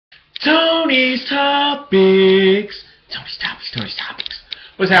Tony's Topics. Tony's Topics.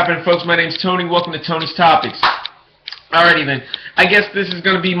 What's happening, folks? My name's Tony. Welcome to Tony's Topics. Alrighty then. I guess this is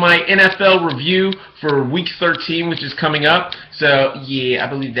going to be my NFL review for Week 13, which is coming up. So, yeah, I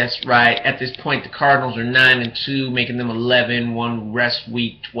believe that's right. At this point, the Cardinals are 9-2, making them 11. One rest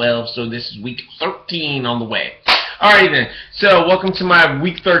week 12. So this is Week 13 on the way. Alrighty then, so welcome to my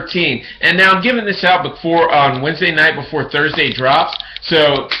Week 13, and now I'm giving this out on Wednesday night before Thursday drops,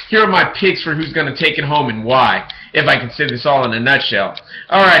 so here are my picks for who's going to take it home and why, if I can say this all in a nutshell.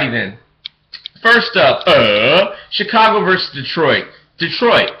 Alrighty then, first up, Chicago versus Detroit.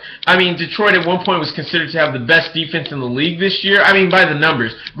 Detroit at one point was considered to have the best defense in the league this year. I mean, by the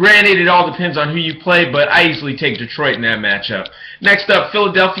numbers. Granted, it all depends on who you play, but I easily take Detroit in that matchup. Next up,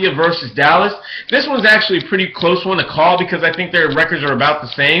 Philadelphia versus Dallas. This one's actually a pretty close one to call because I think their records are about the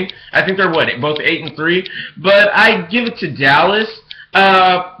same. I think they're, both 8-3? But I give it to Dallas.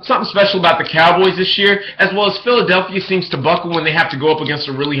 Something special about the Cowboys this year, as well as Philadelphia seems to buckle when they have to go up against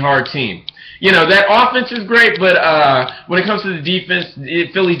a really hard team. You know, that offense is great, but when it comes to the defense,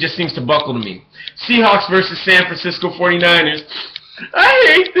 Philly just seems to buckle to me. Seahawks versus San Francisco 49ers. I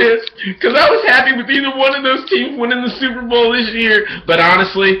hate this, because I was happy with either one of those teams winning the Super Bowl this year. But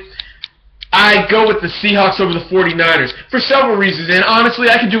honestly, I go with the Seahawks over the 49ers for several reasons. And honestly,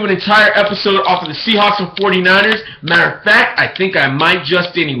 I could do an entire episode off of the Seahawks and 49ers. Matter of fact, I think I might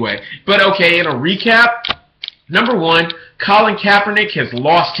just anyway. But okay, in a recap, number one, Colin Kaepernick has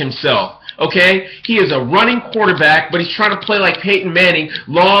lost himself. Okay, he is a running quarterback, but he's trying to play like Peyton Manning,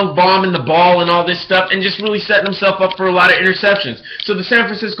 long bombing the ball and all this stuff, and just really setting himself up for a lot of interceptions. So the San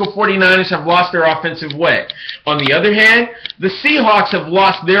Francisco 49ers have lost their offensive way. On the other hand, the Seahawks have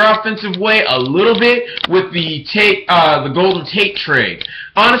lost their offensive way a little bit with the Golden Tate trade.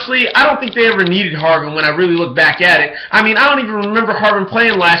 Honestly, I don't think they ever needed Harvin when I really look back at it. I mean, I don't even remember Harvin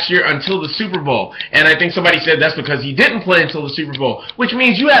playing last year until the Super Bowl. And I think somebody said that's because he didn't play until the Super Bowl, which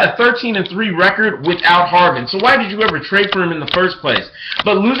means you had a 13-3 record without Harvin. So why did you ever trade for him in the first place?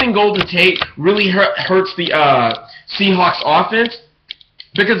 But losing Golden Tate really hurts the Seahawks offense.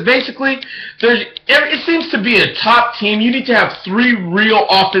 Because basically, it seems to be a top team. You need to have three real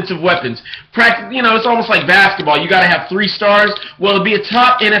offensive weapons. It's almost like basketball. You got to have 3 stars. Well, to be a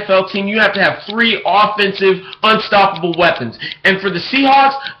top NFL team, you have to have 3 offensive, unstoppable weapons. And for the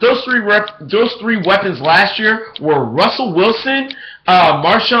Seahawks, those three weapons last year were Russell Wilson,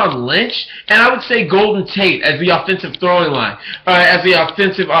 Marshawn Lynch, and I would say Golden Tate as the offensive throwing line, as the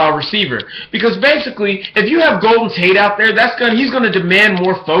offensive receiver. Because basically, if you have Golden Tate out there, he's going to demand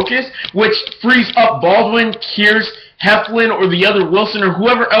more focus, which frees up Baldwin, Kears, Heflin, or the other Wilson, or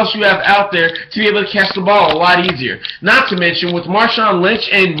whoever else you have out there to be able to catch the ball a lot easier. Not to mention, with Marshawn Lynch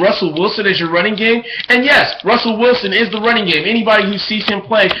and Russell Wilson as your running game, and yes, Russell Wilson is the running game. Anybody who sees him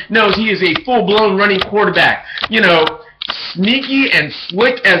play knows he is a full-blown running quarterback. Sneaky and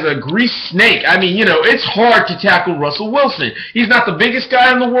slick as a greased snake. I mean, it's hard to tackle Russell Wilson. He's not the biggest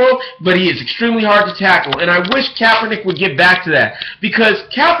guy in the world, but he is extremely hard to tackle. And I wish Kaepernick would get back to that, because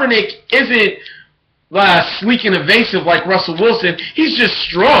Kaepernick isn't sleek and evasive like Russell Wilson. He's just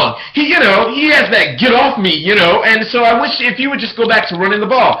strong. He has that get off me, and so I wish if he would just go back to running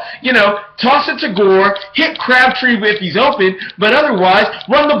the ball. Toss it to Gore, hit Crabtree if he's open, but otherwise,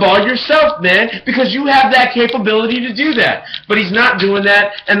 run the ball yourself, man, because you have that capability to do that. But he's not doing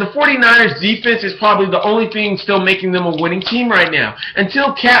that, and the 49ers defense is probably the only thing still making them a winning team right now.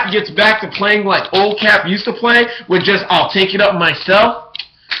 Until Cap gets back to playing like old Cap used to play, with just, I'll take it up myself.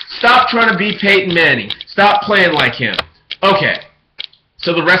 Stop trying to be Peyton Manning. Stop playing like him. Okay.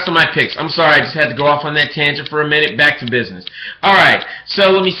 So the rest of my picks. I'm sorry, I just had to go off on that tangent for a minute. Back to business. Alright,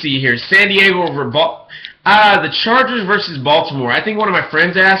 so let me see here. San Diego over the Chargers versus Baltimore. I think one of my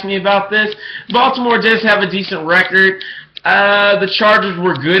friends asked me about this. Baltimore does have a decent record. The Chargers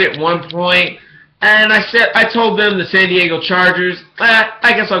were good at one point. And I told them the San Diego Chargers.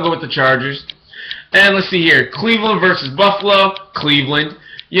 I guess I'll go with the Chargers. And let's see here. Cleveland versus Buffalo. Cleveland.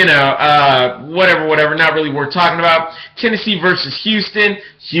 Whatever, not really worth talking about. Tennessee versus Houston.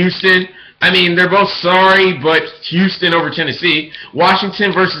 Houston. I mean, they're both sorry, but Houston over Tennessee.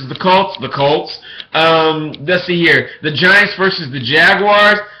 Washington versus the Colts. The Colts. Let's see here. The Giants versus the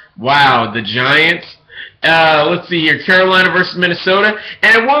Jaguars. Wow, the Giants. Let's see here. Carolina versus Minnesota.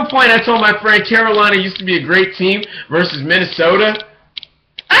 And at one point, I told my friend Carolina used to be a great team versus Minnesota.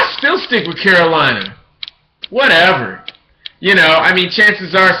 I still stick with Carolina. Whatever. I mean,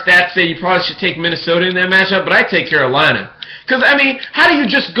 chances are stats say you probably should take Minnesota in that matchup, but I take Carolina. Because, I mean, how do you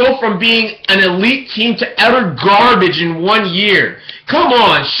just go from being an elite team to utter garbage in 1 year? Come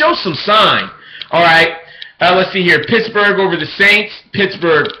on, show some sign. All right. Let's see here. Pittsburgh over the Saints.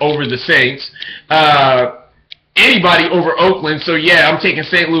 Pittsburgh over the Saints. Anybody over Oakland, so yeah, I'm taking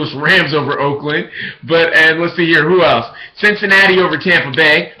St. Louis Rams over Oakland. And let's see here, who else? Cincinnati over Tampa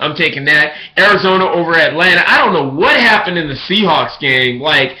Bay, I'm taking that. Arizona over Atlanta. I don't know what happened in the Seahawks game.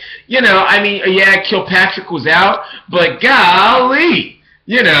 Like, you know, I mean, yeah, Kilpatrick was out, but golly,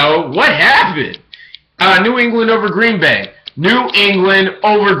 you know, what happened? New England over Green Bay. New England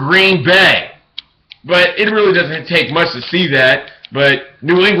over Green Bay. But it really doesn't take much to see that, but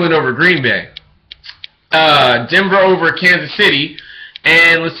New England over Green Bay. Denver over Kansas City,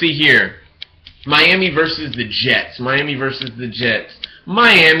 and let's see here, Miami versus the Jets. Miami versus the Jets.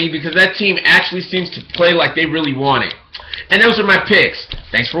 Miami, because that team actually seems to play like they really want it. And those are my picks.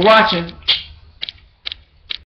 Thanks for watching.